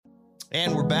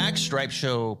And we're back, Stripe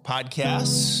Show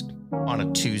podcast on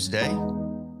a Tuesday.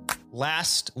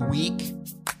 Last week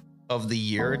of the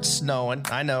year, it's snowing.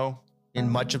 I know in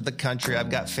much of the country, I've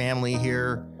got family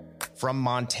here from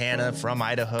Montana, from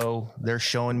Idaho. They're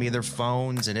showing me their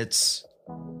phones and it's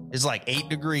like 8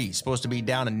 degrees, supposed to be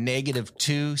down to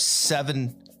 -2,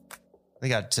 7. They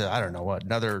got,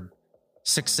 another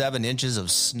 6-7 inches of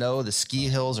snow. The ski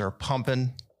hills are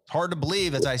pumping. Hard to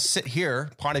believe as I sit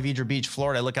here, Ponte Vedra Beach,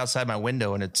 Florida, I look outside my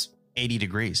window and it's 80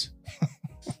 degrees.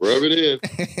 Rub it in.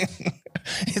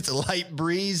 It's a light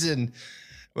breeze. And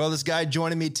well, this guy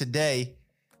joining me today,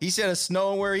 he said it's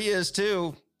snowing where he is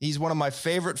too. He's one of my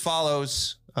favorite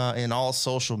follows in all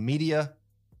social media.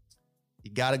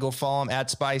 You got to go follow him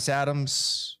at Spice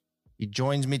Adams. He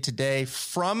joins me today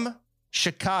from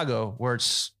Chicago where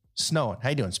it's snowing. How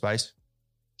you doing, Spice?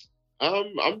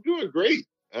 I'm doing great.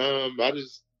 I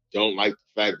just don't like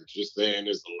the fact that you're saying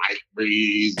there's a light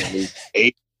breeze and there's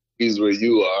 8 degrees where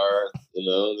you are. You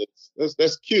know,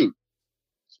 that's cute.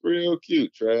 It's real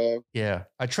cute, Trav. Yeah,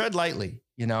 I tread lightly.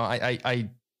 You know, I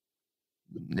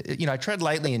tread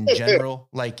lightly in general,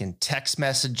 like in text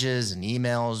messages and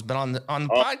emails. But on the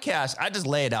podcast, I just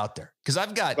lay it out there because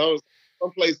I've got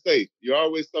someplace safe. You're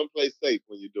always someplace safe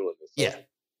when you're doing this. Yeah,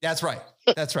 that's right.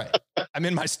 That's right. I'm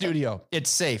in my studio. It's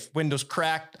safe. Windows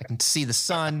cracked. I can see the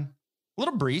sun. A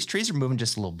little breeze. Trees are moving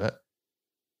just a little bit.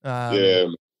 Yeah,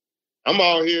 I'm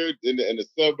out here in the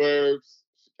suburbs,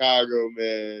 Chicago,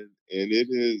 man, and it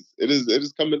is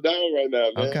coming down right now,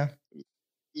 man. Okay.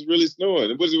 It's really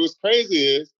snowing. What's crazy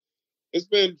is it's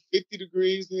been 50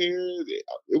 degrees here.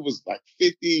 It was like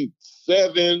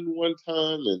 57 one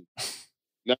time, and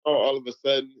now all of a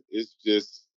sudden it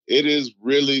is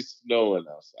really snowing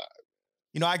outside.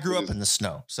 You know, I grew up in the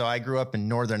snow, so I grew up in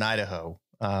northern Idaho.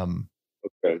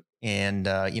 Okay. And,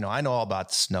 I know all about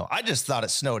the snow. I just thought it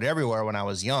snowed everywhere when I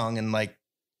was young. And like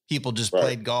people just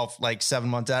played golf like 7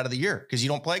 months out of the year because you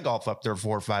don't play golf up there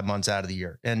 4 or 5 months out of the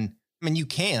year. And I mean, you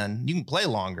can play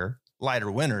longer,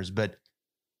 lighter winters, but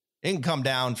it can come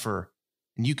down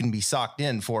and you can be socked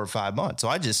in 4 or 5 months. So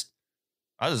I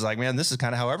was like, man, this is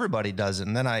kind of how everybody does it.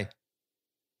 And then I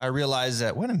realized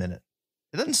that, wait a minute,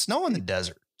 it doesn't snow in the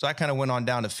desert. So I kind of went on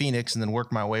down to Phoenix and then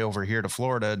worked my way over here to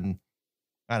Florida. And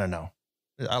I don't know.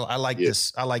 I like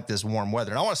this. I like this warm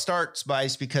weather. And I want to start,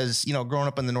 Spice, because, growing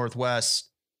up in the Northwest,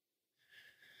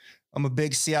 I'm a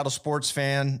big Seattle sports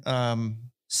fan.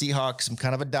 Seahawks, I'm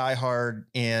kind of a diehard.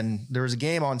 And there was a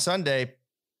game on Sunday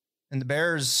and the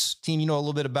Bears team, a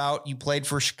little bit about, you played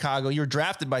for Chicago. You were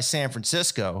drafted by San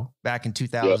Francisco back in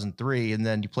 2003. Yep. And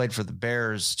then you played for the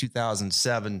Bears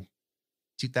 2007,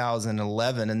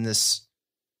 2011. And this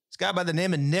guy by the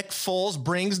name of Nick Foles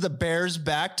brings the Bears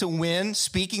back to win.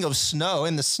 Speaking of snow,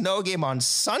 in the snow game on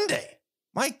Sunday.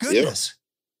 My goodness.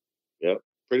 Yep.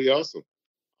 Pretty awesome.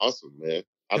 Awesome, man.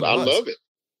 I love it.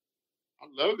 I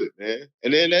love it, man.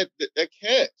 And then that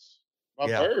catch by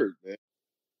Bird, man.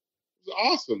 It was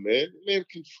awesome, man. The man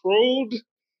controlled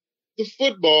the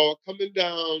football coming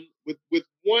down with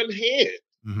one hand.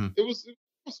 Mm-hmm. It was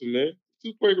awesome, man.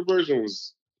 2-point conversion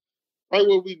was right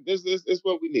what that's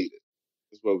what we needed.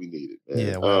 That's what we needed, man.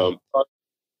 Yeah, wow.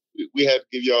 We had to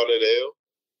give y'all that L,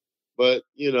 but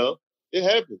it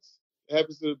happens. It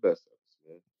happens to the best of us,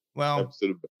 man. Well,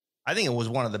 I think it was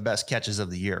one of the best catches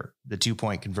of the year, the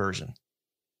 2-point conversion.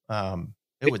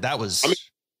 That was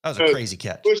a crazy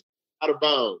catch. Pushed out of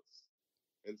bounds,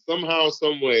 and somehow,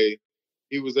 some way,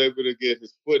 he was able to get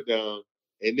his foot down,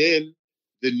 and then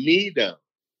the knee down,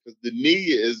 because the knee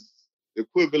is the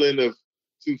equivalent of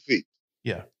 2 feet.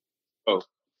 Yeah. Oh.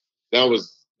 That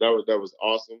was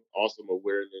awesome. Awesome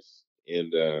awareness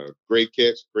and great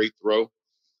catch, great throw.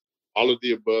 All of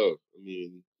the above. I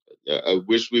mean, I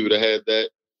wish we would have had that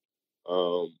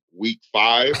week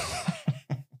 5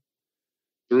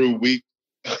 through week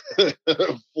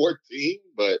 14,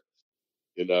 but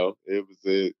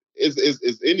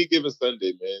it's any given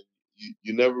Sunday, man.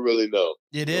 You never really know.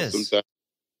 It is.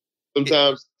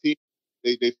 Sometimes teams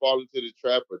they fall into the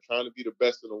trap of trying to be the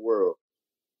best in the world,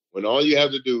 when all you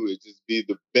have to do is just be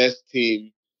the best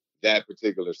team that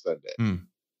particular Sunday. But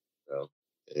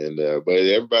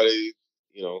everybody,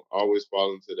 always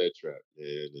fall into that trap,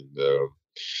 man.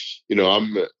 And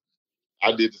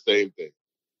I did the same thing.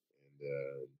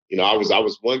 And I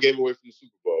was one game away from the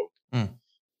Super Bowl.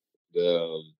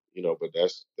 But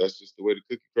that's just the way the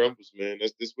cookie crumbles, man.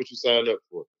 That's what you signed up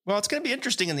for. Well, it's going to be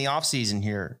interesting in the offseason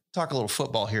here. Talk a little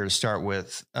football here to start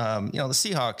with. The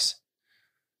Seahawks,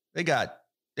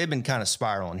 they've been kind of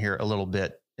spiraling here a little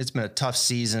bit. It's been a tough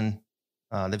season.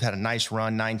 They've had a nice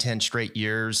run, 9-10 straight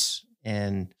years.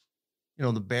 And,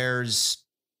 the Bears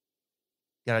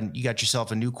You got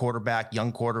yourself a new quarterback,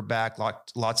 young quarterback,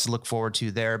 lots to look forward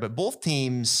to there. But both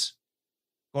teams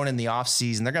going in the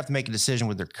offseason, they're going to have to make a decision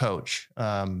with their coach. It's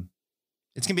going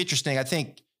to be interesting. I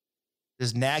think,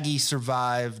 does Nagy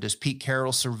survive? Does Pete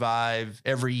Carroll survive?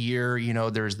 Every year,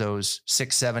 there's those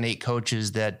 6, 7, 8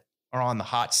 coaches that are on the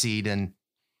hot seat. And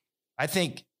I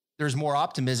think there's more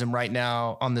optimism right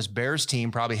now on this Bears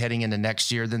team probably heading into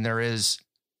next year than there is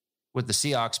with the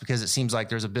Seahawks, because it seems like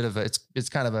there's a bit of it's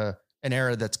kind of an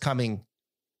era that's coming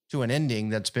to an ending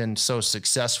that's been so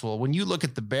successful. When you look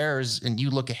at the Bears and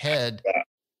you look ahead,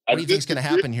 what do you think is going to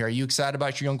happen here? Are you excited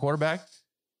about your young quarterback?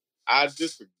 I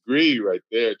disagree right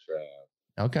there, Trav.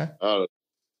 Okay. I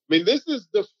mean, this is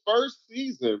the first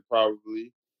season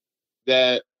probably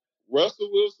that Russell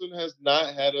Wilson has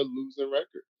not had a losing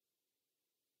record.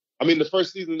 I mean, the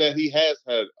first season that he has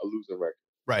had a losing record.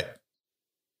 Right.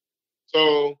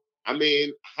 So, I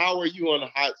mean, how are you on a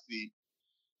hot seat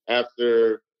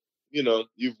after,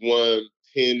 you've won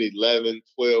 10, 11,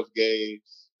 12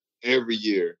 games every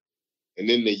year. And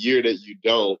then the year that you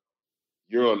don't,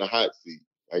 you're on the hot seat.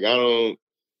 Like, it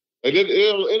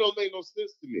don't make no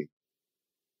sense to me.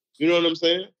 You know what I'm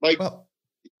saying? Like,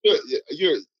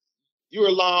 you're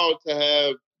allowed to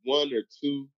have 1 or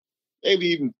 2, maybe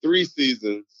even 3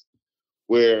 seasons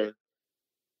where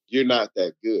you're not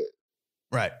that good.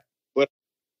 Right. But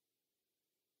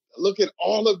look at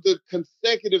all of the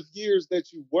consecutive years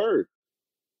that you were.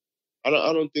 I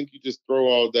don't think you just throw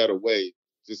all that away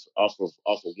just off of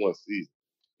one season.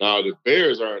 Now the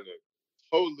Bears are in a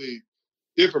totally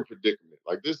different predicament.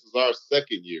 Like, this is our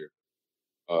second year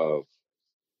of,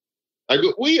 like,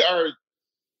 we are,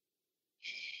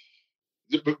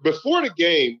 before the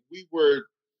game, we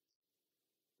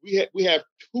have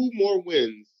 2 more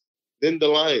wins than the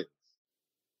Lions.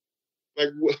 Like,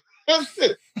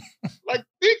 like,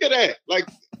 think of that. Like,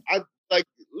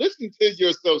 listen to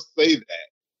yourself say that.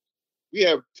 We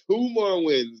have 2 more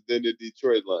wins than the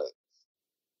Detroit Lions.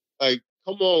 Like,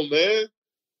 come on, man.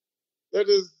 That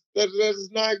is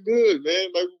not good, man.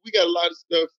 Like, we got a lot of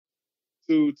stuff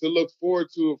to look forward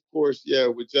to, of course. Yeah,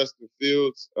 with Justin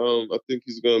Fields, I think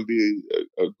he's going to be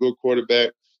a good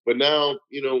quarterback. But now,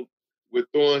 with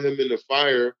throwing him in the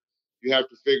fire, you have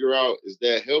to figure out, is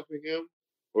that helping him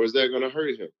or is that going to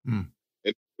hurt him?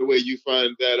 And the way you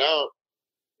find that out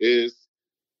is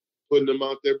putting him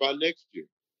out there by next year.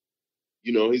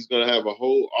 He's going to have a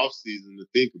whole offseason to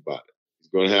think about it.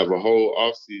 He's going to have a whole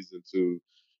offseason to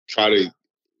try to,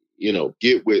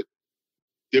 get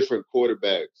different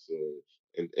quarterbacks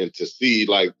and to see,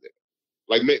 like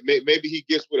maybe he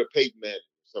gets with a Peyton Manning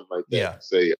or something like that. Yeah.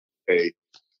 Say, hey,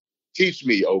 teach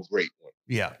me, oh great one.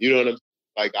 Yeah. You know what I'm saying?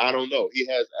 Like, I don't know. He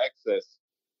has access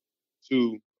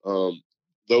to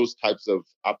those types of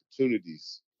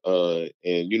opportunities. And,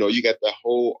 you got the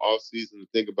whole off season to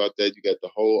think about that. You got the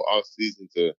whole off season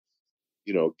to,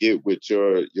 get with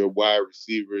your wide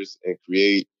receivers and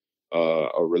create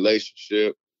a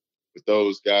relationship with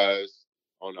those guys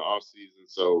on the off season.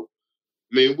 So,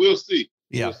 I mean, we'll see.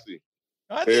 Yeah. We'll see.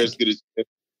 Bears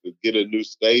get a new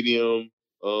stadium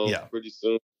pretty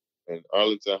soon in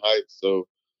Arlington Heights. So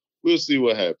we'll see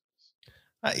what happens.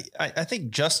 I think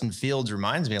Justin Fields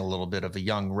reminds me a little bit of a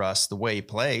young Russ, the way he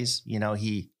plays.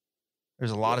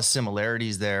 There's a lot of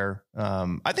similarities there.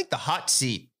 I think the hot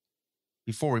seat,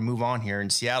 before we move on here, in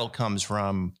Seattle comes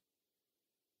from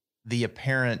the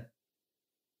apparent,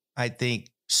 I think,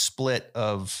 split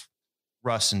of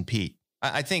Russ and Pete.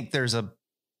 I think there's a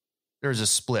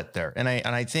split there. And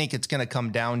I think it's going to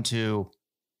come down to,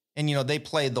 and, they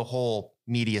played the whole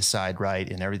media side, right?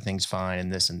 And everything's fine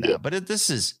and this and that. Yeah. But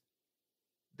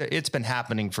it's been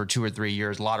happening for 2 or 3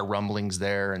 years, a lot of rumblings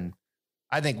there. And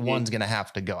I think one's going to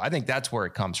have to go. I think that's where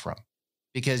it comes from,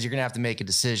 because you're going to have to make a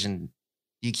decision.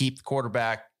 Do you keep the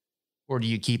quarterback or do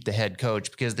you keep the head coach?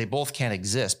 Because they both can't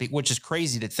exist, which is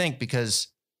crazy to think, because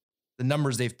the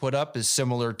numbers they've put up is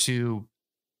similar to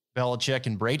Belichick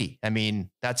and Brady. I mean,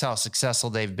 that's how successful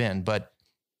they've been. But,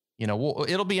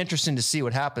 it'll be interesting to see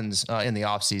what happens in the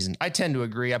offseason. I tend to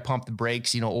agree. I pump the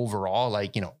brakes, overall.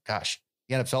 Like, gosh,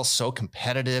 the NFL's so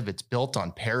competitive. It's built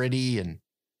on parity and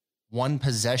one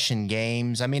possession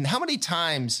games. I mean, how many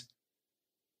times,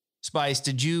 Spice,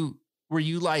 were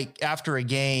you like, after a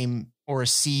game or a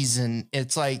season,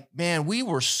 it's like, man, we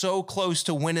were so close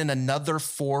to winning another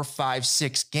 4, 5,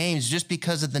 6 games just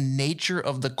because of the nature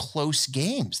of the close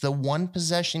games, the one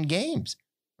possession games,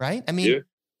 right? I mean,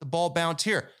 the ball bounced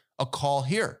here, a call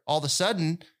here. All of a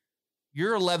sudden,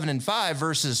 you're 11-5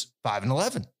 versus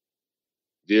 5-11.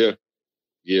 Yeah.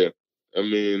 Yeah. I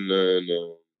mean,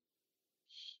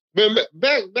 man,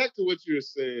 back to what you were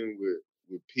saying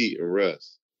with Pete and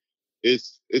Russ.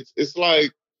 It's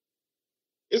like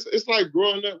It's like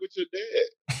growing up with your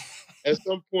dad. At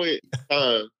some point in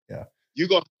time, yeah, you're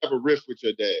gonna have a rift with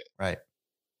your dad. right.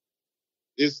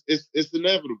 It's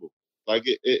inevitable. Like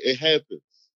it happens.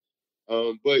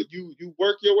 But you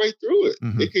work your way through it.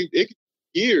 Mm-hmm. It could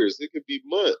be years, it could be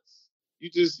months. You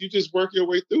just work your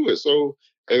way through it. So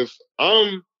if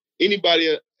I'm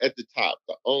anybody at the top,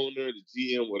 the owner, the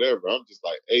GM, whatever, I'm just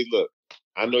like, hey, look,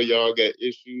 I know y'all got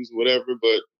issues, whatever,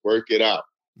 but work it out.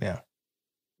 Yeah.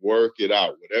 Work it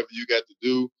out. Whatever you got to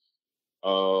do.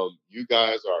 You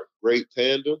guys are a great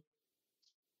tandem.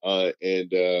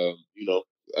 You know,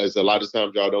 as a lot of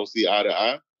times y'all don't see eye to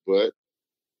eye, but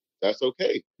that's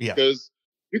okay. Yeah. Because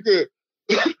you could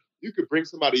you could bring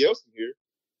somebody else in here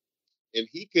and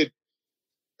he could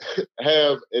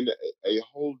have a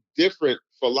whole different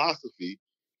philosophy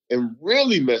and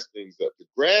really mess things up. The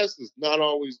grass is not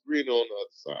always green on the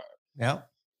other side. Yeah.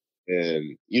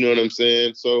 And you know what I'm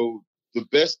saying? So the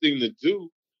best thing to do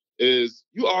is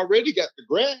you already got the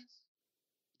grass.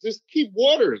 Just keep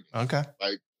watering it. Okay.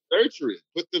 Like nurture it.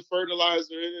 Put the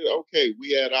fertilizer in it. Okay,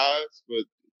 we had odds, but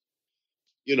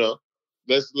you know,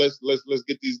 let's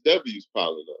get these W's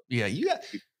piling up. Yeah, you're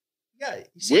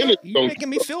making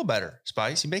me feel better,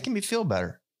 Spice. You're making me feel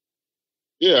better.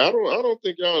 Yeah, I don't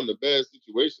think y'all in a bad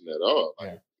situation at all.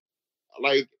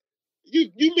 Like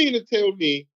you mean to tell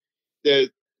me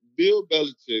that Bill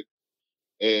Belichick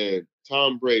and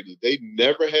Tom Brady, they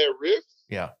never had rifts?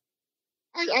 Yeah.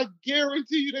 I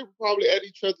guarantee you they were probably at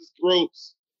each other's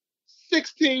throats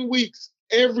 16 weeks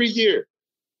every year.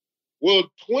 Well,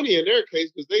 20 in their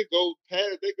case, because they go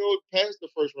past the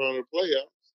first round of the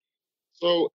playoffs.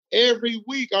 So every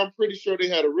week, I'm pretty sure they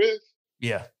had a rift.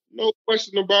 Yeah. No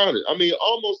question about it. I mean,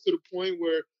 almost to the point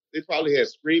where they probably had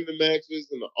screaming matches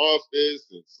in the office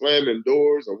and slamming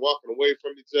doors and walking away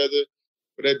from each other.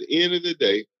 But at the end of the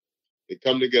day, they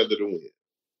come together to win.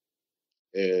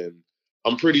 And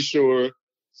I'm pretty sure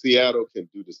Seattle can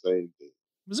do the same thing.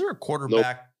 Was there a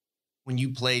quarterback when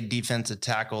you played defensive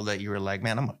tackle that you were like,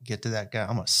 man, I'm going to get to that guy.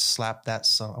 I'm going to slap that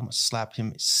son. I'm going to slap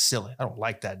him. It's silly. I don't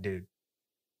like that dude.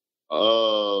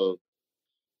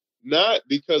 Not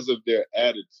because of their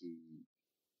attitude,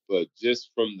 but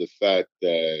just from the fact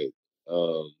that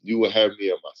you would have me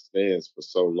in my stands for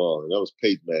so long. And that was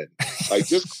Peyton Manning. Like,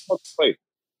 just call the play.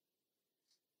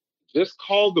 Just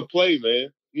call the play, man.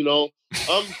 You know,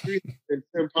 I'm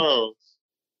 310 pounds.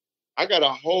 I got to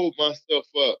hold myself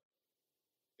up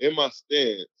in my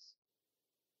stance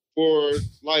for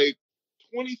like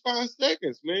 25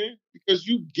 seconds, man, because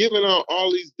you giving out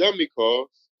all these dummy calls.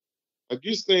 Like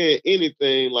you're saying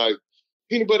anything like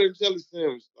peanut butter and jelly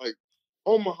sandwich, like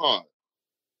Omaha,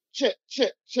 check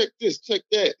this, check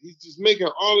that. He's just making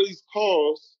all of these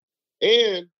calls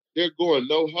and they're going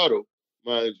no huddle,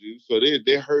 mind you. So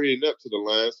they're hurrying up to the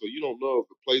line. So you don't know if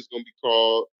the play's going to be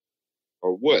called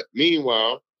or what.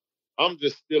 Meanwhile, I'm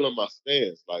just still in my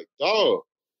stance. Like, dog,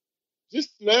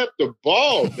 just snap the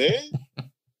ball, man.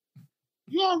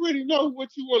 You already know what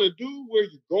you want to do, where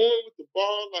you're going with the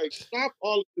ball. Like, stop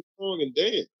all of the song and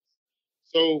dance.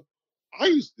 So I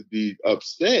used to be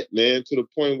upset, man, to the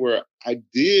point where I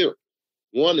did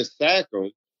want to sack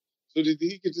him so that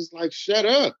he could just, like, shut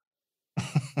up.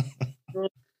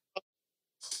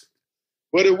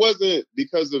 But it wasn't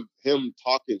because of him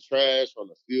talking trash on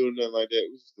the field or nothing like that.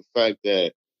 It was just the fact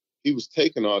that he was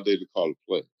taking all day to call a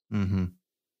play. Mm-hmm.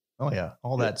 Oh, yeah.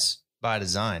 That's by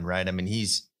design, right? I mean,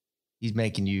 he's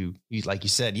making you, like you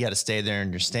said, you got to stay there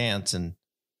in your stance and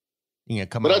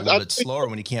come out a little bit slower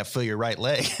when you can't feel your right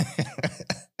leg.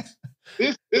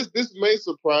 This may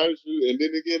surprise you, and then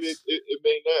again, it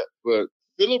may not. But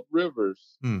Phillip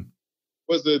Rivers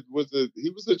was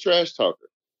a trash talker.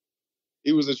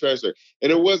 He was a trash talker,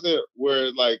 and it wasn't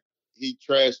where like he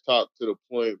trash talked to the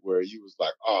point where he was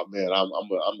like, "Oh man, I'm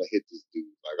gonna hit this dude.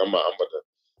 Like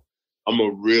I'm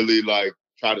gonna really like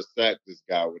try to sack this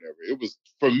guy, or whatever." It was,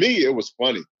 for me, it was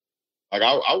funny. Like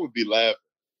I would be laughing,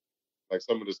 like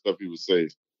some of the stuff he would say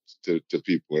to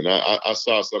people, and I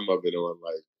saw some of it on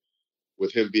like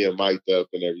with him being mic'd up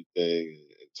and everything,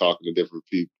 and talking to different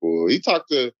people. He talked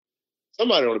to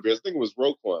somebody on the Bears. I think it was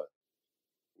Roquan,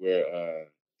 where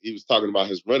he was talking about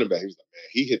his running back. He was like, "Man,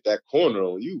 he hit that corner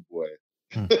on you, boy."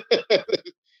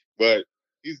 But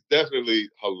he's definitely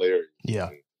hilarious. Yeah.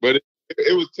 But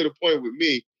it was to the point with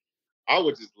me, I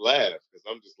would just laugh because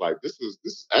I'm just like, this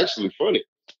is actually funny.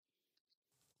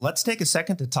 Let's take a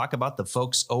second to talk about the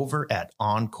folks over at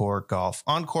OnCore Golf.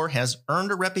 OnCore has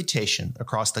earned a reputation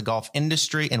across the golf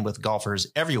industry and with golfers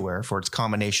everywhere for its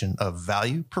combination of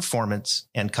value, performance,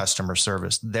 and customer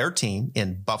service. Their team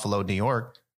in Buffalo, New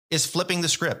York, is flipping the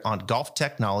script on golf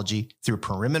technology through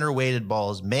perimeter-weighted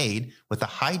balls made with the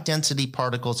high-density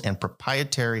particles and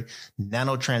proprietary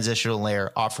nanotransitional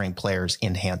layer, offering players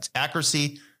enhanced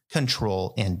accuracy,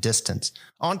 control, and distance.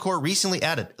 OnCore recently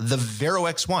added the Vero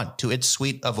X1 to its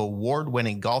suite of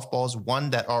award-winning golf balls,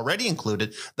 one that already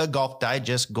included the Golf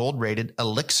Digest gold-rated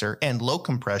Elixir and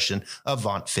low-compression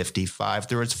Avant 55.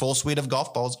 Through its full suite of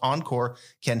golf balls, OnCore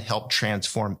can help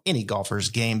transform any golfer's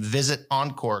game. Visit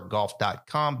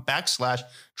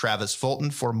OnCoreGolf.com/Travis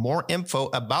Fulton for more info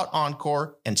about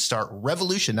OnCore and start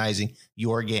revolutionizing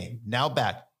your game. Now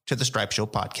back to the Stripe Show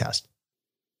podcast.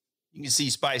 You can see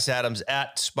Spice Adams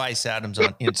at Spice Adams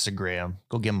on Instagram.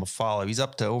 Go give him a follow. He's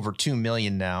up to over 2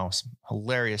 million now. Some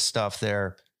hilarious stuff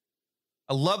there.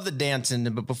 I love the dancing,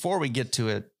 but before we get to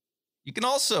it, you can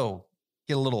also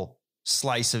get a little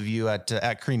slice of you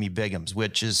at Creamy Bigums,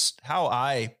 which is how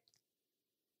I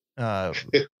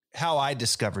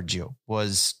discovered you,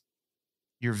 was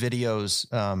your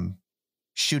videos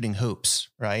shooting hoops,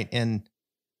 right? And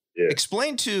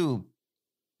explain to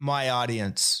my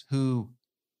audience who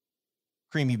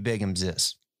Creamy Bigums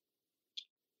is.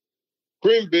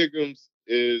 Cream Bigums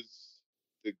is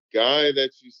the guy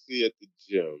that you see at the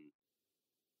gym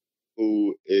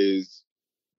who is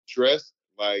dressed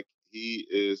like he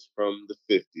is from the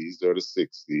 50s or the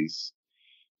 60s.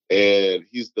 And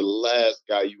he's the last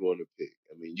guy you want to pick.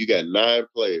 I mean, you got 9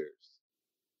 players,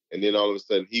 and then all of a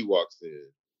sudden he walks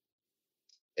in,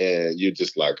 and you're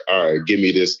just like, all right, give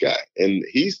me this guy. And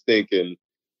he's thinking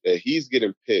that he's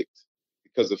getting picked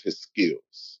because of his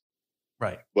skills.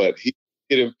 Right. But he's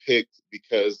getting picked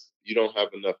because you don't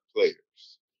have enough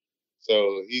players.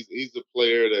 So he's a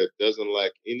player that doesn't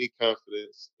lack any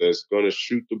confidence, that's going to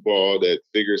shoot the ball, that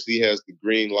figures he has the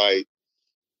green light,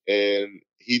 and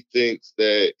he thinks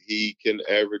that he can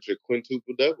average a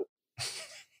quintuple double.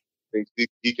 Thinks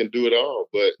he can do it all.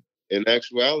 But in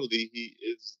actuality, he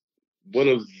is one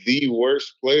of the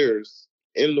worst players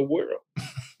in the world.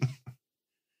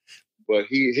 But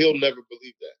he'll never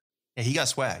believe that. Yeah, he got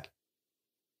swag.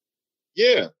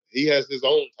 Yeah, he has his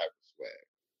own type of swag.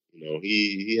 You know,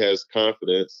 he has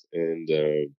confidence and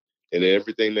in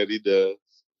everything that he does,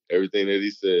 everything that he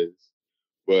says.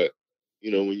 But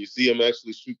you know, when you see him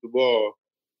actually shoot the ball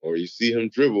or you see him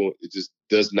dribble, it just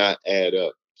does not add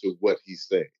up to what he's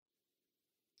saying.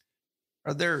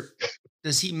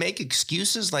 Does he make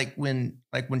excuses like when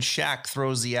Shaq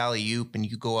throws the alley-oop and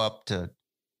you go up to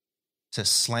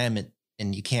slam it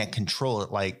and you can't control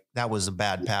it, like that was a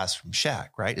bad pass from Shaq,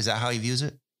 right? Is that how he views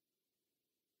it?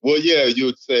 Well, yeah, you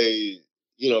would say,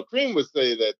 you know, Cream would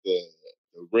say that the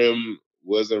rim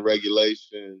wasn't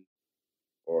regulation,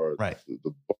 or right.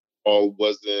 the ball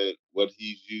wasn't what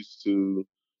he's used to,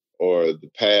 or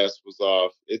the pass was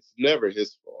off. It's never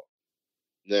his fault.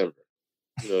 Never.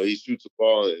 You know, he shoots a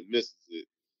ball and misses it.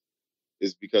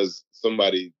 It's because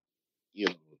somebody, you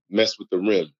know, messed with the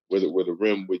rim where the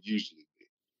rim would usually be.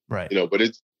 Right. You know, but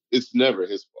it's never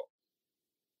his fault.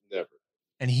 Never.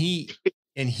 And he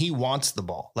wants the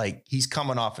ball. Like he's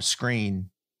coming off a screen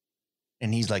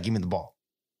and he's like, give me the ball.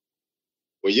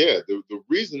 Well, yeah, the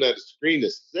reason that the screen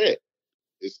is set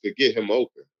is to get him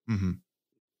open. Mm-hmm.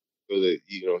 So that,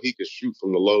 you know, he could shoot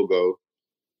from the logo,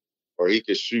 or he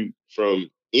could shoot from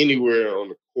anywhere on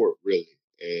the court, really,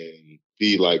 and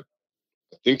be like,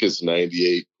 I think it's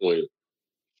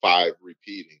 98.5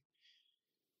 repeating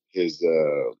his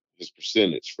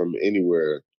percentage from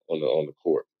anywhere on the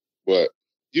court. But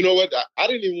you know what? I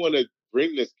didn't even want to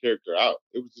bring this character out.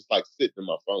 It was just like sitting in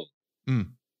my phone.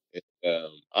 Mm.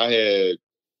 And, I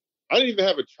didn't even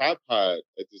have a tripod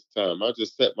at this time. I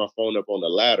just set my phone up on the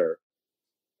ladder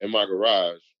in my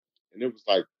garage, and it was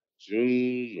like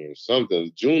June or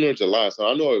something, June or July. So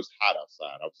I know it was hot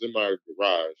outside. I was in my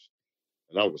garage,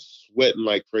 and I was sweating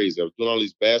like crazy. I was doing all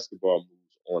these basketball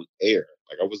moves on air.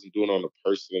 Like I wasn't doing it on the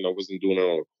person. I wasn't doing it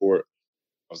on the court.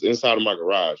 I was inside of my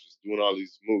garage just doing all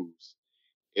these moves.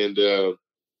 And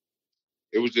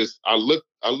it was just, I looked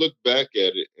back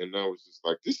at it, and I was just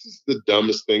like, this is the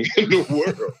dumbest thing in the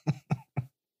world.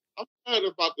 I'm not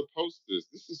about to post this.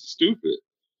 This is stupid.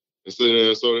 And so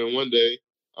then one day,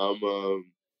 I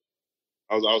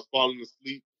was falling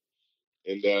asleep,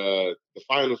 and the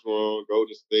finals were on,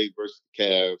 Golden State versus the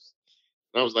Cavs.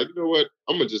 And I was like, you know what?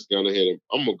 I'm gonna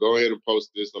go ahead and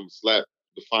post this. I'm gonna slap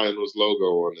the finals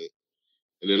logo on it,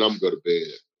 and then I'm gonna go to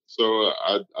bed. So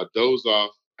I dozed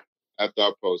off after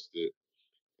I posted,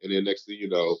 and then next thing you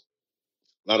know,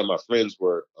 a lot of my friends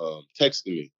were texting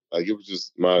me. Like it was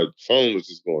just, my phone was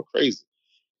just going crazy,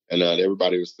 and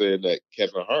everybody was saying that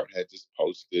Kevin Hart had just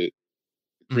posted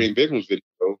the Green Bigums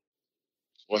video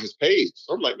on his page.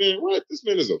 So I'm like, man, what? This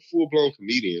man is a full-blown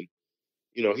comedian.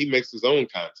 he makes his own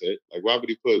content. Like, why would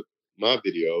he put my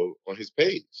video on his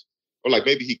page? Or like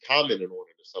maybe he commented on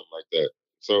it or something like that.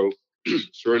 So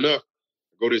sure enough,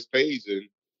 I go to his page and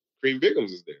Cream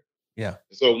Biggums is there. Yeah.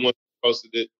 And so once I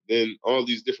posted it, then all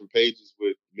these different pages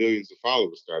with millions of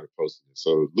followers started posting it.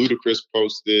 So Ludacris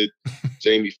posted,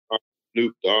 Jamie Foxx,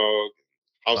 Snoop Dogg,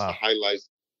 House of Highlights,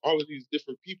 all of these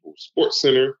different people, Sports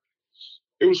Center.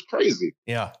 It was crazy.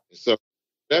 Yeah. And so at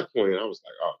that point, I was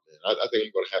like, oh man, I think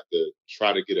I'm going to have to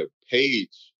try to get a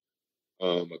page,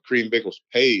 a Cream Biggums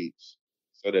page,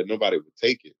 so that nobody would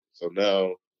take it. So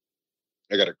now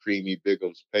I got a Creamy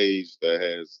Biggums page that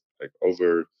has like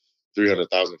over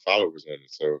 300,000 followers on it.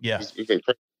 So yeah, it's been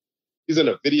crazy. He's in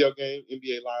a video game,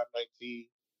 NBA Live 19,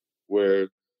 where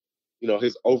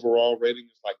his overall rating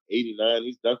is like 89.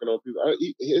 He's dunking on people.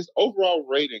 His overall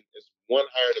rating is one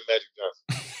higher than Magic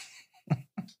Johnson.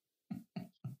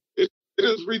 It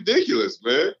is ridiculous,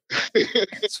 man.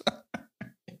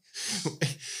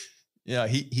 Yeah,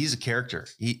 he's a character.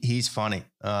 He's funny.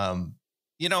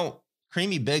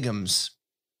 Creamy Biggums,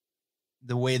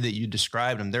 the way that you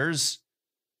described him, there's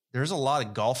a lot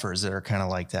of golfers that are kind of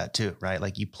like that too, right?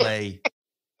 Like you play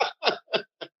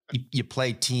you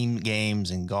play team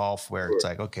games in golf where it's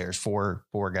like, okay, there's four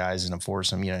guys in a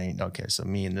foursome, okay, so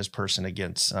me and this person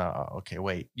against, okay,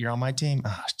 wait, you're on my team?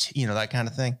 That kind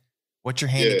of thing. What's your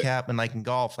handicap? And like in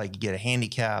golf, like you get a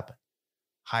handicap,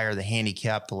 higher the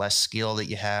handicap, the less skill that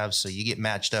you have. So you get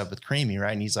matched up with Creamy,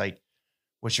 right? And he's like,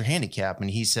 what's your handicap? And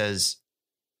he says,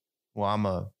 well, I'm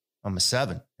a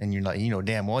 7. And you're like,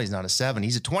 damn well, he's not a 7.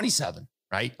 He's a 27,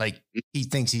 right? Like he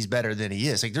thinks he's better than he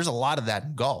is. Like there's a lot of that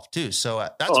in golf too. So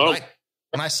that's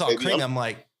when I saw Cream, I'm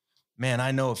like, man,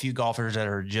 I know a few golfers that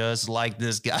are just like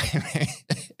this guy.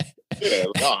 Yeah,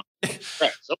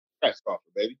 crash golfer,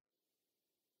 baby.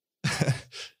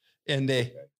 and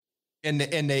they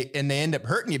end up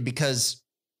hurting you because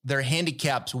their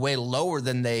handicap's way lower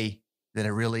than it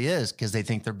really is, because they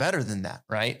think they're better than that,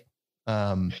 right?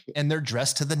 And they're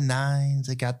dressed to the nines.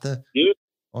 They got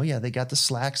they got the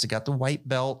slacks, they got the white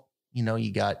belt,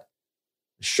 you got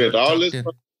the shirt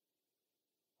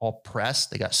all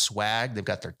pressed, they got swag, they've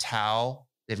got their towel,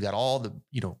 they've got all the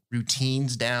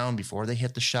routines down before they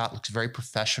hit the shot. Looks very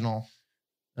professional.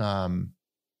 And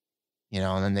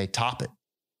then they top it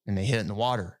and they hit it in the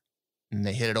water and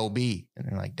they hit it OB and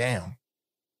they're like, damn,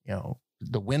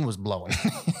 the wind was blowing.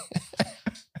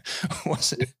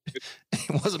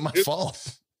 It wasn't my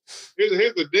fault. Here's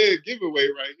a dead giveaway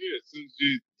right here. As soon as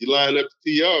you line up to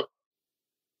tee off,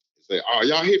 you say, "Oh,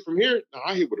 y'all hit from here? No,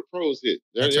 I hit where the pros hit.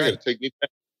 They're gonna take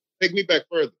me back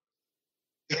further."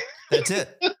 That's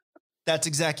it. That's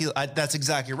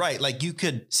exactly right. Like you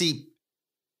could see,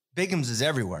 Biggums is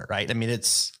everywhere, right? I mean,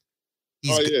 there's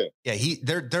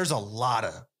a lot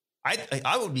of.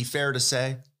 I would be fair to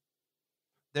say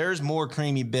there's more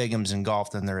Creamy Biggums in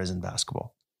golf than there is in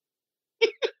basketball.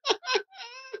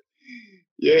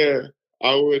 Yeah,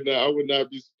 I would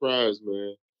not be surprised,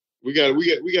 man. We got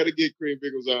to get Cream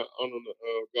Biggums out on the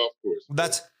golf course.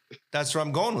 That's where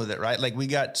I'm going with it, right? Like we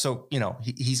got, so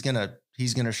he's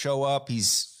gonna show up.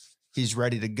 He's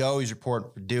ready to go. He's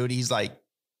reporting for duty. He's like,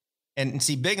 and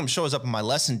see, Biggum shows up in my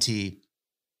lesson tee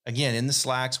again in the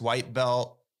slacks, white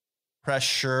belt, press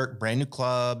shirt, brand new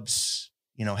clubs.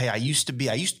 Hey, I used to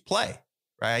play,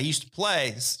 right? I used to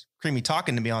play. This Creamy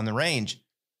talking to me on the range.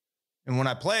 And when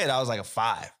I played, I was like a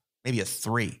 5, maybe a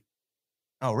 3.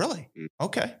 Oh, really?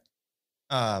 Okay.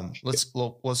 Let's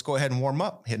go ahead and warm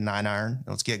up, hit 9 iron.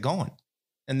 Let's get going.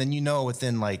 And then,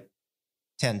 within like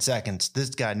 10 seconds,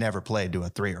 this guy never played to a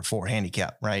 3 or 4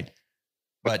 handicap. Right.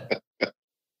 But,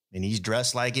 and he's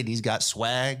dressed like it. He's got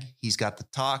swag. He's got the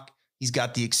talk. He's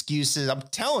got the excuses. I'm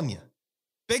telling you,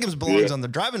 Biggums belongs on the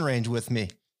driving range with me.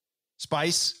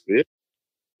 Spice. Yeah.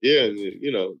 Yeah.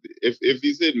 If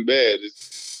he's hitting bad,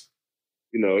 it's,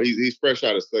 he's fresh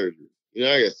out of surgery.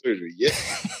 I got surgery. Yeah.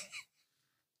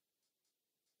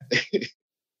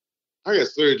 I got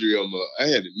surgery I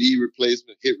had a knee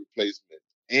replacement, hip replacement,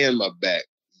 and my back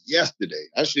yesterday.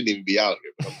 I shouldn't even be out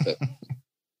here, but I'm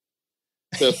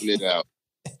toughing it out.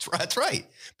 That's right.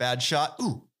 Bad shot.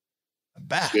 Ooh, my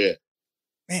back. Yeah.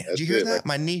 Man, did you hear that?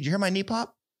 My knee. Did you hear my knee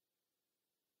pop?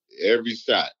 Every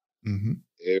shot. Mm-hmm.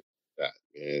 Every shot,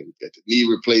 man. Got the knee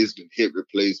replacement, hip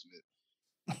replacement.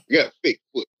 You got a fake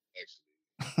foot,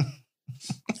 actually.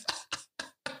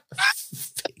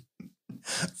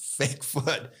 Fake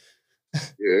foot.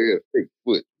 Yeah, I got a fake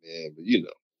foot, man. But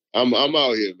I'm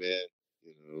out here, man.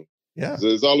 Yeah. So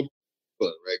it's all about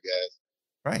fun, right, guys?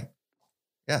 Right.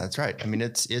 Yeah, that's right. I mean,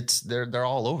 they're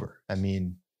all over. I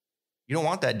mean, you don't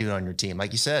want that dude on your team,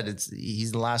 like you said.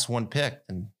 He's the last one picked,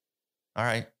 and all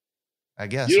right, I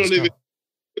guess You don't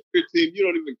 4-player team, you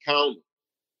don't even count them.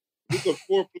 If it's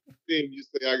a 4-player team, you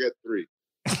say I got 3.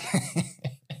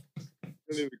 You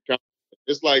don't even count.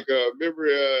 It's like remember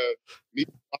me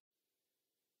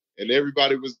and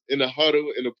everybody was in a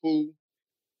huddle in the pool,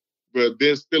 but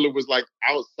Ben Stiller was like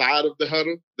outside of the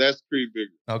huddle. That's Creed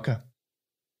Bigger. Okay.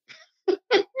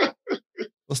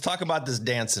 Let's talk about this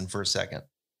dancing for a second.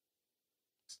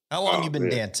 How long you been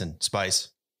dancing, Spice?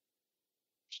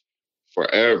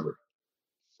 Forever.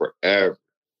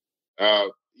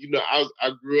 You know,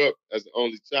 I grew up as the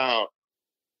only child,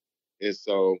 and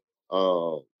so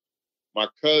my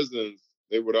cousins,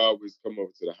 they would always come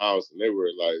over to the house, and they were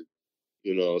like,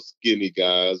 you know, skinny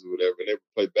guys or whatever, and they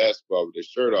would play basketball with their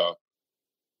shirt off.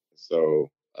 So,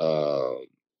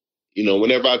 you know,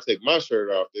 whenever I take my shirt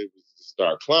off, they would just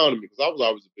start clowning me because I was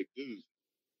always a big dude.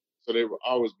 So they would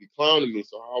always be clowning me.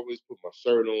 So I always put my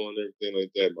shirt on and everything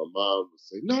like that. My mom would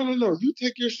say, no, you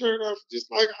take your shirt off just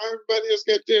like everybody else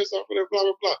got theirs off, whatever, blah,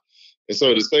 blah, blah. And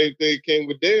so the same thing came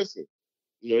with dancing.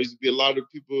 You know, there used to be a lot of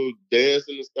people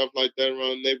dancing and stuff like that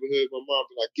around the neighborhood. My mom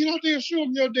would be like, get out there and show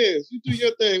them your dance. You do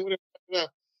your thing, whatever,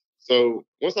 whatever. So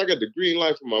once I got the green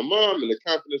light from my mom and the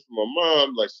confidence from my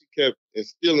mom, like she kept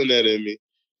instilling that in me,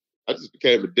 I just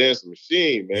became a dancing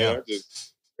machine, man. Yeah.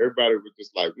 Everybody was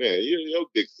just like, man, you're your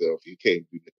big self. You can't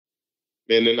do that.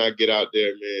 Man, then I get out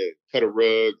there, man, cut a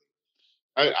rug.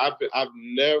 I've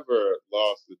never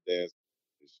lost a dance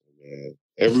competition, man.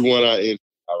 Everyone I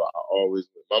always,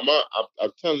 my mom,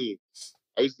 I'm telling you,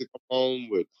 I used to come home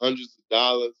with hundreds of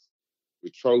dollars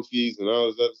with trophies and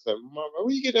all this other stuff. Mom,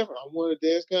 where you get that from? I won a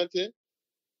dance contest.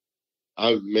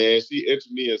 Man, she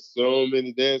entered me in so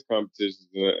many dance competitions,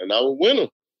 and I would win them.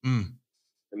 Mm.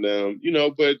 And you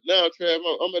know, but now, Trav,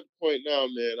 I'm at the point now,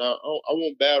 man. I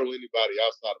won't battle anybody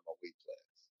outside of my weight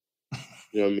class.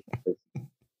 You know what I mean?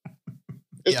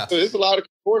 It's a lot of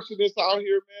contortionists out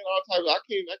here, man. All types. I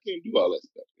can't do all that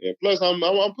stuff. And plus,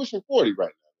 I'm pushing 40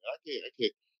 right now. Man.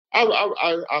 I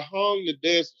can't. I hung the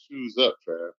dancing shoes up,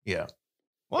 Trav. Yeah.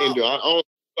 Well, I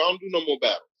don't do no more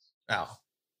battles. Wow.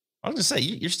 I was gonna say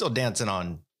you're still dancing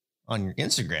on your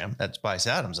Instagram. That's Spice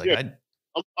Adams. Like yeah.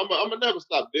 I'm gonna never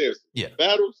stop dancing. Yeah.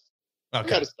 Battles. Okay. I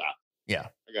gotta stop. Yeah.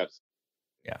 I gotta stop.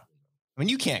 Yeah. I mean,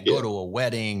 you can't go to a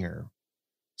wedding or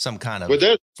some kind of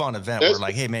fun event where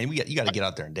like, hey man, you got to get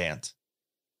out there and dance.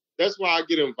 That's why I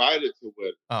get invited to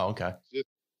weddings. Oh, okay. Just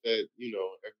that, you know,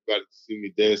 everybody can see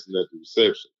me dancing at the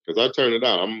reception. Because I turn it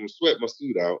out. I'm gonna sweat my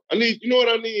suit out. You know what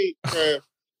I need, Trav?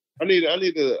 I need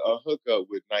a hookup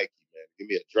with Nike, man. Give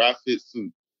me a dry fit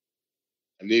suit.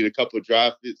 I need a couple of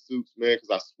dry fit suits, man,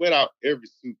 because I sweat out every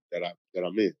suit that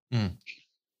I'm in. Mm.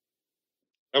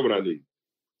 That's what I need.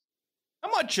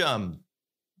 How much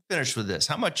finish with this?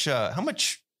 How much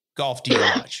golf do you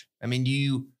watch? I mean,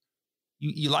 you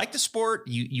like the sport?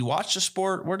 You watch the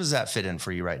sport? Where does that fit in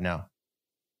for you right now?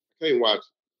 I can't watch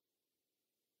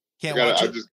it. I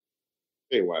just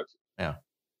can't watch it. Yeah.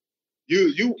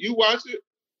 You watch it?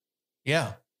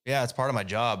 Yeah. Yeah, it's part of my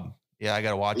job. Yeah, I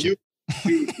gotta watch it.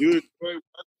 You enjoy watching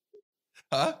it?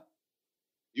 Huh?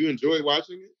 You enjoy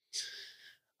watching it?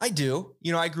 I do.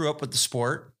 You know, I grew up with the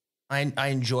sport. I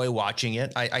enjoy watching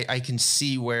it. I can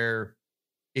see where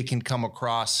it can come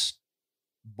across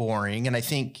boring. And I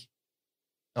think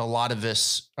a lot of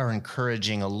us are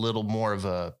encouraging a little more of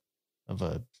a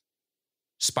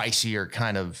spicier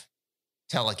kind of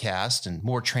telecast and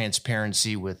more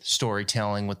transparency with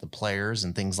storytelling with the players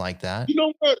and things like that. You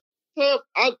know what?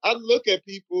 I look at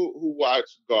people who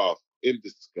watch golf in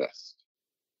disgust.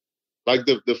 Like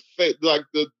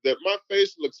my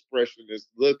facial expression is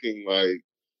looking like,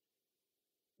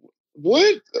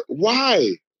 what?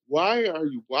 Why? Why are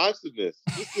you watching this?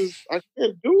 I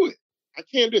can't do it. I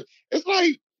can't do it. It's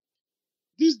like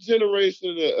this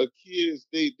generation of kids,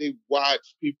 they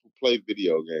watch people play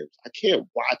video games. I can't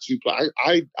watch you play.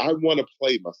 I want to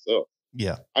play myself.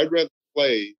 Yeah. I'd rather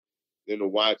play than to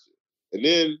watch it. And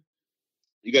then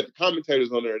you got the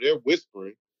commentators on there, they're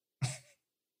whispering.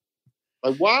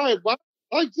 Like, why?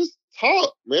 Like, just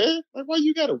talk, man. Like, why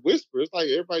you gotta whisper? It's like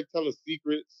everybody telling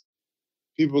secrets.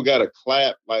 People gotta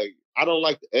clap. Like, I don't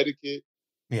like the etiquette.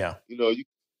 Yeah. You know, you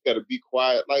gotta be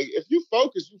quiet. Like, if you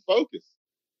focus, you focus.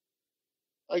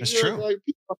 Like, that's true. Like,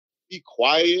 people have to be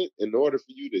quiet in order for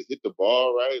you to hit the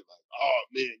ball right. Like, oh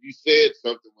man, you said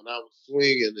something when I was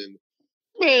swinging, and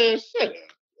man, shut up.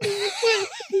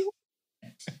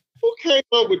 Who came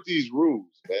up with these rules,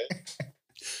 man?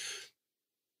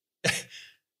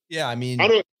 Yeah, I mean,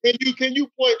 Can you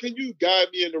guide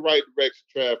me in the right direction,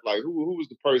 Trav? Like, who was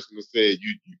the person that said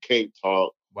you can't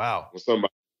talk? Wow. When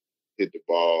somebody hit the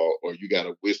ball, or you got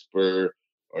to whisper,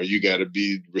 or you got to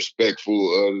be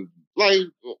respectful of, like,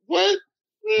 what?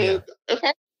 Man,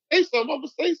 yeah. say something, I'm gonna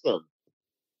say something.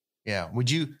 Yeah.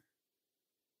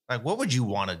 What would you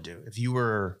want to do if you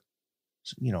were,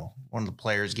 one of the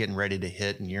players getting ready to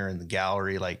hit and you're in the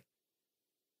gallery? Like,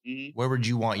 where would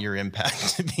you want your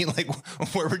impact to be? Like,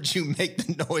 where would you make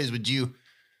the noise?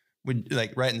 Would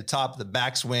like right in the top of the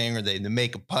backswing, or they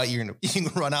make a putt? You can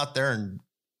run out there and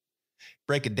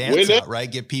break a dance out, right?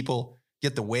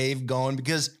 Get the wave going,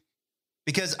 because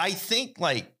I think,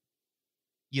 like,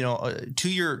 to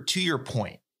your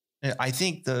point, I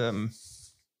think the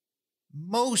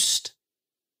most,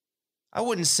 I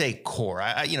wouldn't say core.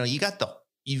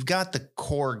 You've got the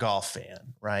core golf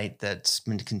fan, right? That's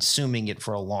been consuming it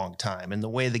for a long time, and the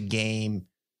way the game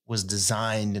was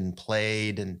designed and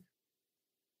played, and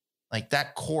like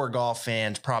that core golf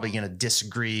fan's probably going to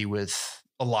disagree with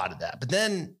a lot of that. But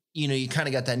then, you kind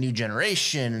of got that new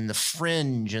generation and the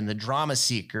fringe and the drama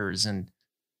seekers, and,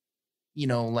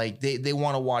 like they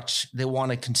want to watch, they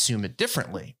want to consume it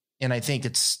differently. And I think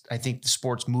the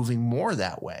sport's moving more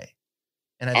that way.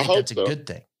 And I think that's a good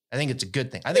thing. I think it's a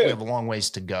good thing. I think we have a long ways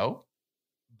to go,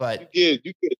 but you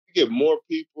get more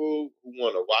people who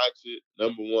want to watch it.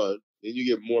 Number one, then you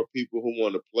get more people who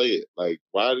want to play it. Like,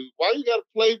 why you got to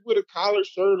play with a collar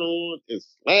shirt on and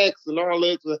slacks and all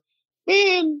that?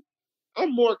 Man,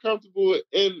 I'm more comfortable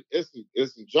in some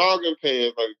jogging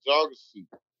pants, like a jogging suit.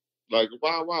 Like,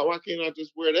 why can't I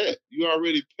just wear that? You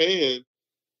already paying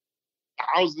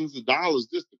thousands of dollars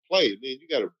just to play, and then you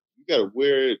gotta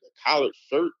wear a collared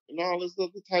shirt and all this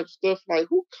other type of stuff. Like,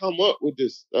 who come up with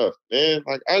this stuff, man?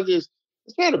 Like, it's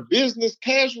not a business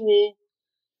casual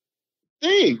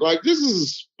thing. Like, this is a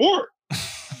sport.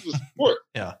 This is a sport.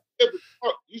 Yeah. You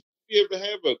should be able to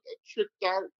have a tricked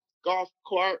out golf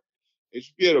cart. You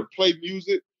should be able to play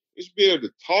music. You should be able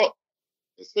to talk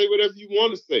and say whatever you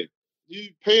want to say. You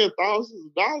paying thousands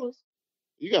of dollars.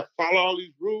 You got to follow all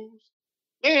these rules.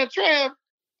 Man, Trav,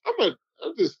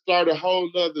 I'll just start a whole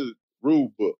nother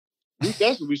rule book.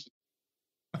 That's what we should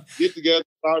get together,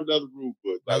 start another rule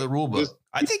book. Another rule book.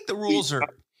 I think the rules are,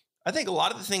 I think a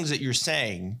lot of the things that you're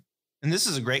saying, and this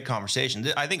is a great conversation,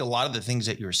 I think a lot of the things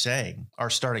that you're saying are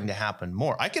starting to happen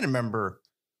more. I can remember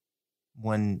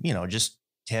when, just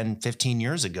 10, 15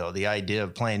 years ago, the idea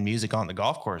of playing music on the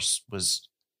golf course was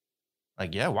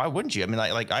like, yeah, why wouldn't you? I mean,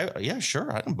 yeah,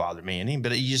 sure. I don't bother me any,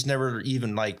 but you just never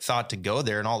even like thought to go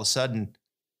there. And all of a sudden,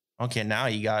 okay, now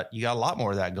you got a lot more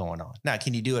of that going on. Now,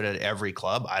 can you do it at every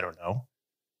club? I don't know,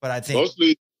 but I think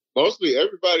mostly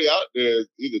everybody out there is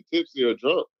either tipsy or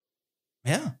drunk.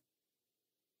 Yeah.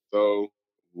 So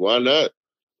why not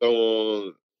throw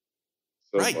on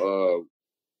some, right. I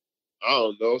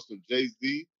don't know, some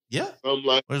Jay-Z. Yeah. Something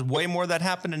like There's way more that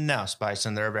happening now, Spice,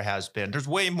 than there ever has been. There's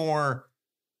way more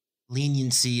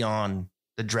leniency on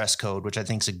the dress code, which I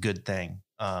think is a good thing,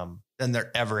 than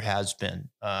there ever has been.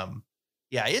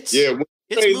 It's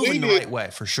moving the right way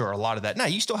for sure. A lot of that. Now,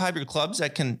 you still have your clubs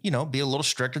that can, be a little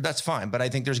stricter. That's fine. But I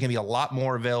think there's going to be a lot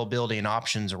more availability and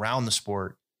options around the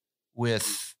sport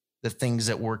with the things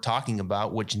that we're talking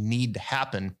about, which need to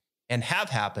happen and have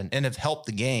happened and have helped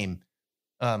the game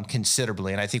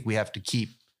considerably. And I think we have to keep,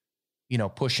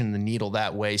 pushing the needle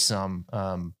that way some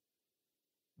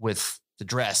with the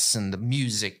dress and the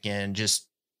music and just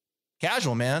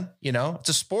casual, man. It's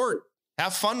a sport.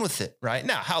 Have fun with it. Right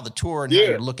now, how the tour and how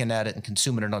you're looking at it and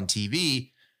consuming it on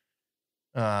TV.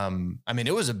 I mean,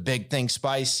 it was a big thing,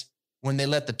 Spice, when they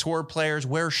let the tour players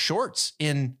wear shorts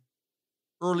in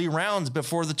early rounds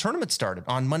before the tournament started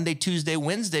on Monday, Tuesday,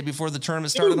 Wednesday, before the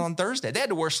tournament started on Thursday. They had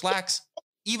to wear slacks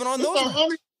even on those.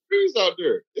 100 degrees out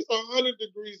there. It's 100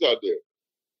 degrees out there.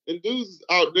 And dudes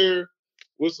out there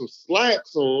with some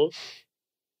slacks on.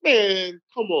 Man,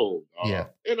 come on, dog. Yeah.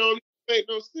 It don't make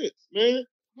no sense, man.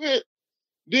 What?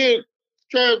 Then,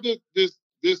 Trav, this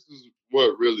is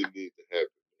what really needs to happen,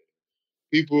 man.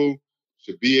 People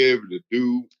should be able to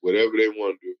do whatever they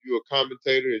want to do. If you're a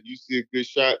commentator and you see a good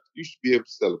shot, you should be able to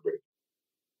celebrate.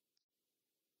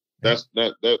 That's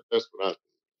what I think.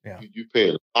 Yeah. You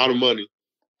paying a lot of money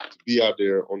to be out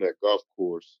there on that golf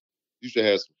course. You should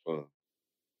have some fun.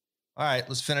 All right,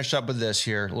 let's finish up with this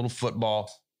here. A little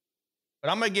football. But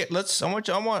I'm gonna get I want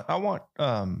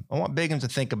Bigum to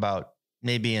think about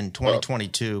maybe in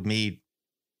 2022, maybe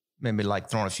like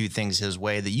throwing a few things his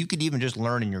way that you could even just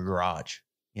learn in your garage,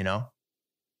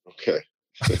 Okay.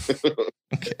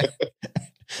 Okay.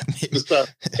 Just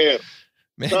start camp.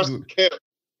 Start some camp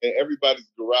in everybody's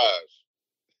garage.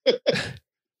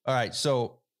 All right.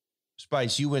 So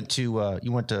Spice, you went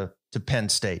to Penn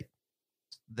State.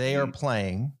 They are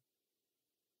playing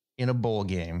in a bowl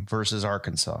game versus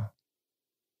Arkansas.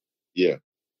 Yeah.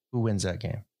 Who wins that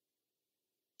game?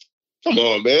 Come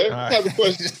on, man. What type of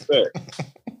question is that?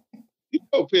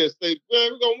 know Penn State,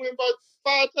 man, we're going to win by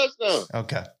 5 touchdowns.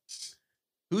 Okay.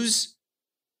 Who's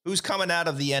coming out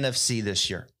of the NFC this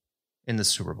year in the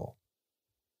Super Bowl?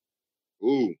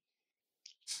 Ooh.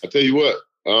 I tell you what,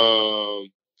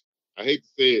 I hate to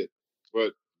say it,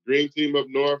 but green team up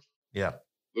north. Yeah.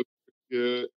 Looks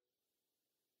good.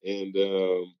 And,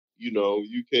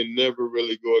 you can never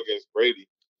really go against Brady.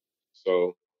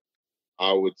 So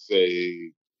I would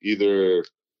say either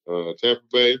Tampa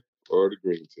Bay or the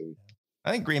green team.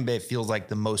 I think Green Bay feels like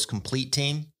the most complete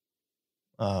team.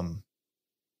 I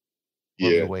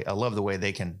love the way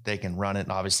they can run it.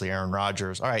 And obviously Aaron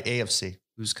Rodgers. All right, AFC.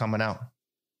 Who's coming out?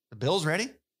 The Bills ready?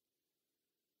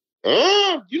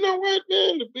 You know what,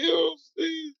 man? The Bills,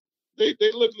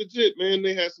 they look legit, man.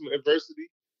 They had some adversity,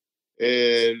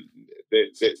 and they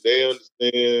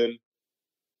understand,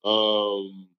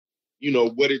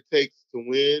 what it takes to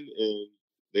win, and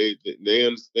they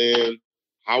understand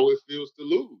how it feels to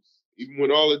lose, even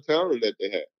with all the talent that they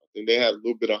have. I think they had a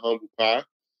little bit of humble pie.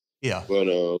 Yeah, but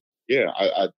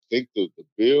I think the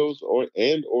Bills or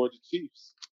the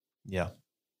Chiefs. Yeah.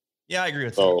 Yeah, I agree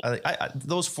with that. I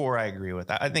those four I agree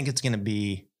with. I think it's going to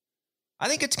be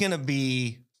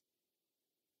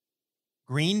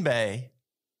Green Bay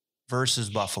versus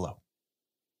Buffalo.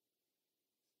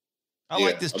 I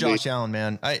like this Josh Allen,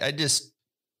 man. I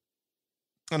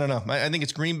don't know. I think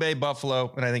it's Green Bay, Buffalo,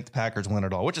 and I think the Packers win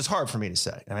it all, which is hard for me to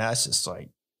say. I mean, that's just like,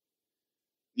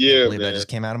 I believe that just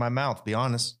came out of my mouth, to be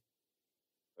honest.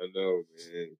 I know,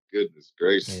 man. Goodness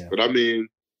gracious. Yeah. But I mean,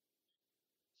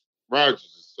 Rodgers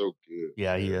is so good.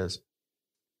 Yeah, man. He is.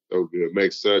 So good.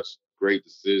 Makes such great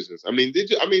decisions. I mean, did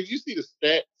you see the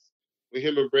stats with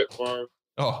him and Brett Favre?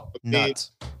 Oh,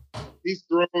 nuts. He's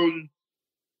thrown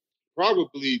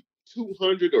probably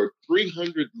 200 or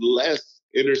 300 less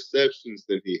interceptions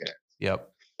than he has. Yep.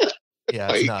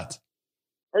 Yeah, it's nuts.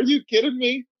 Are you kidding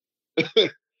me? I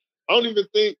don't even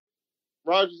think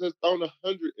Rodgers has thrown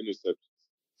 100 interceptions.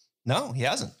 No, he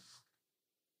hasn't. I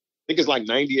think it's like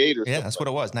 98 or something. Yeah, that's what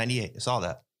it was, 98. I saw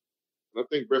that. And I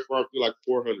think Brett Favre threw like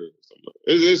 400 or something.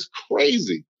 It's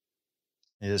crazy.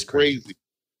 It is crazy.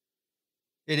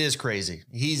 It is crazy.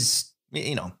 He's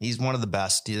one of the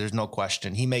best. There's no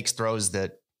question. He makes throws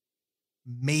that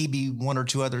maybe one or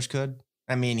two others could.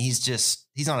 I mean, he's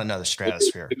on another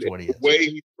stratosphere. Is what he is. The way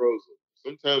he throws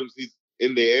them. Sometimes he's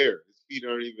in the air. His feet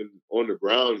aren't even on the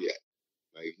ground yet.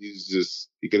 Like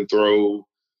he can throw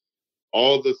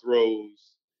all the throws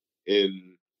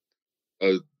in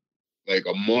a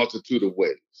multitude of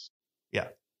ways. Yeah.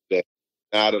 That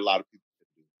not a lot of people can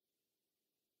do.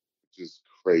 Which is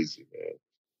crazy, man.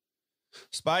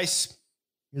 Spice,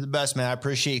 you're the best, man. I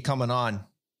appreciate you coming on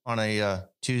a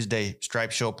Tuesday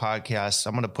Stripe Show podcast.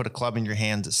 I'm going to put a club in your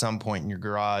hands at some point in your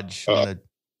garage. I'm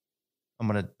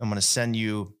going to send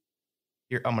you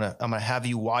here. I'm going to have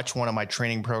you watch one of my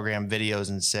training program videos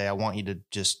and say, I want you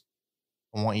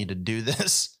to do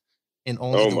this in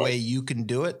only the way you can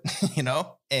do it,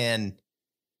 and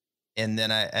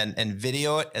then and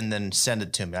video it and then send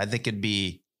it to me. I think it'd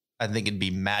be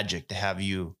magic to have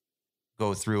you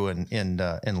go through and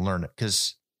learn it.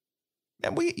 Cause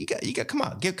man, you got come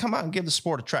out and give the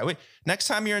sport a try. Wait, next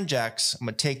time you're in Jack's, I'm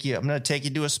going to take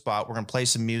you to a spot. We're going to play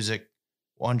some music.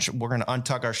 We're going to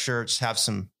untuck our shirts, have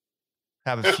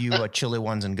a few chili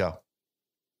ones and go.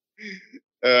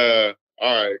 All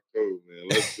right, cool, man.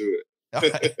 Let's do it. All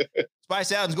right.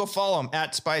 Spice Adams, go follow him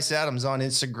at Spice Adams on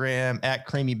Instagram, at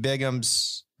Creamy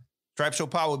Bigums. Stripe Show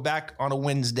Pod will be back on a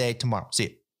Wednesday tomorrow. See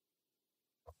you.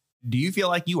 Do you feel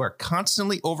like you are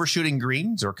constantly overshooting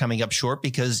greens or coming up short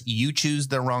because you choose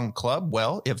the wrong club?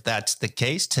 Well, if that's the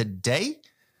case, today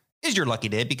is your lucky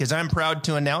day because I'm proud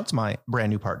to announce my brand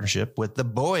new partnership with the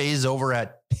boys over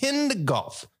at Pinned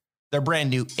Golf. Their brand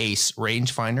new Ace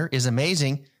rangefinder is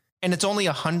amazing, and it's only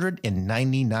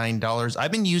 $199.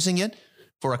 I've been using it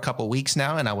for a couple weeks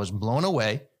now, and I was blown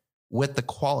away with the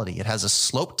quality. It has a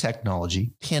slope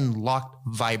technology, pin locked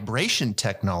vibration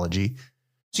technology,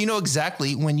 so you know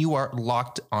exactly when you are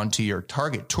locked onto your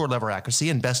target. Tour level accuracy,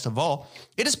 and best of all,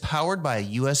 it is powered by a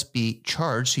USB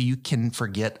charge, so you can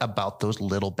forget about those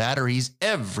little batteries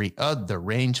every other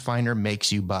rangefinder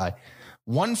makes you buy.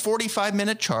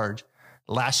 145-minute charge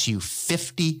lasts you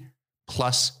 50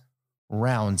 plus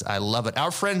rounds. I love it.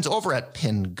 Our friends over at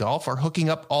Pinned Golf are hooking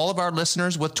up all of our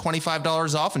listeners with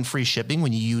 $25 off and free shipping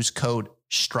when you use code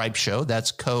Stripe Show.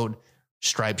 That's code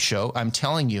Stripe Show. I'm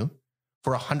telling you,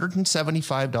 for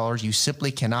 $175, you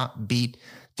simply cannot beat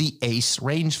the Ace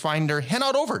rangefinder. Head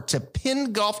on over to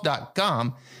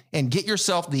pinnedgolf.com and get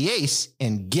yourself the Ace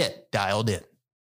and get dialed in.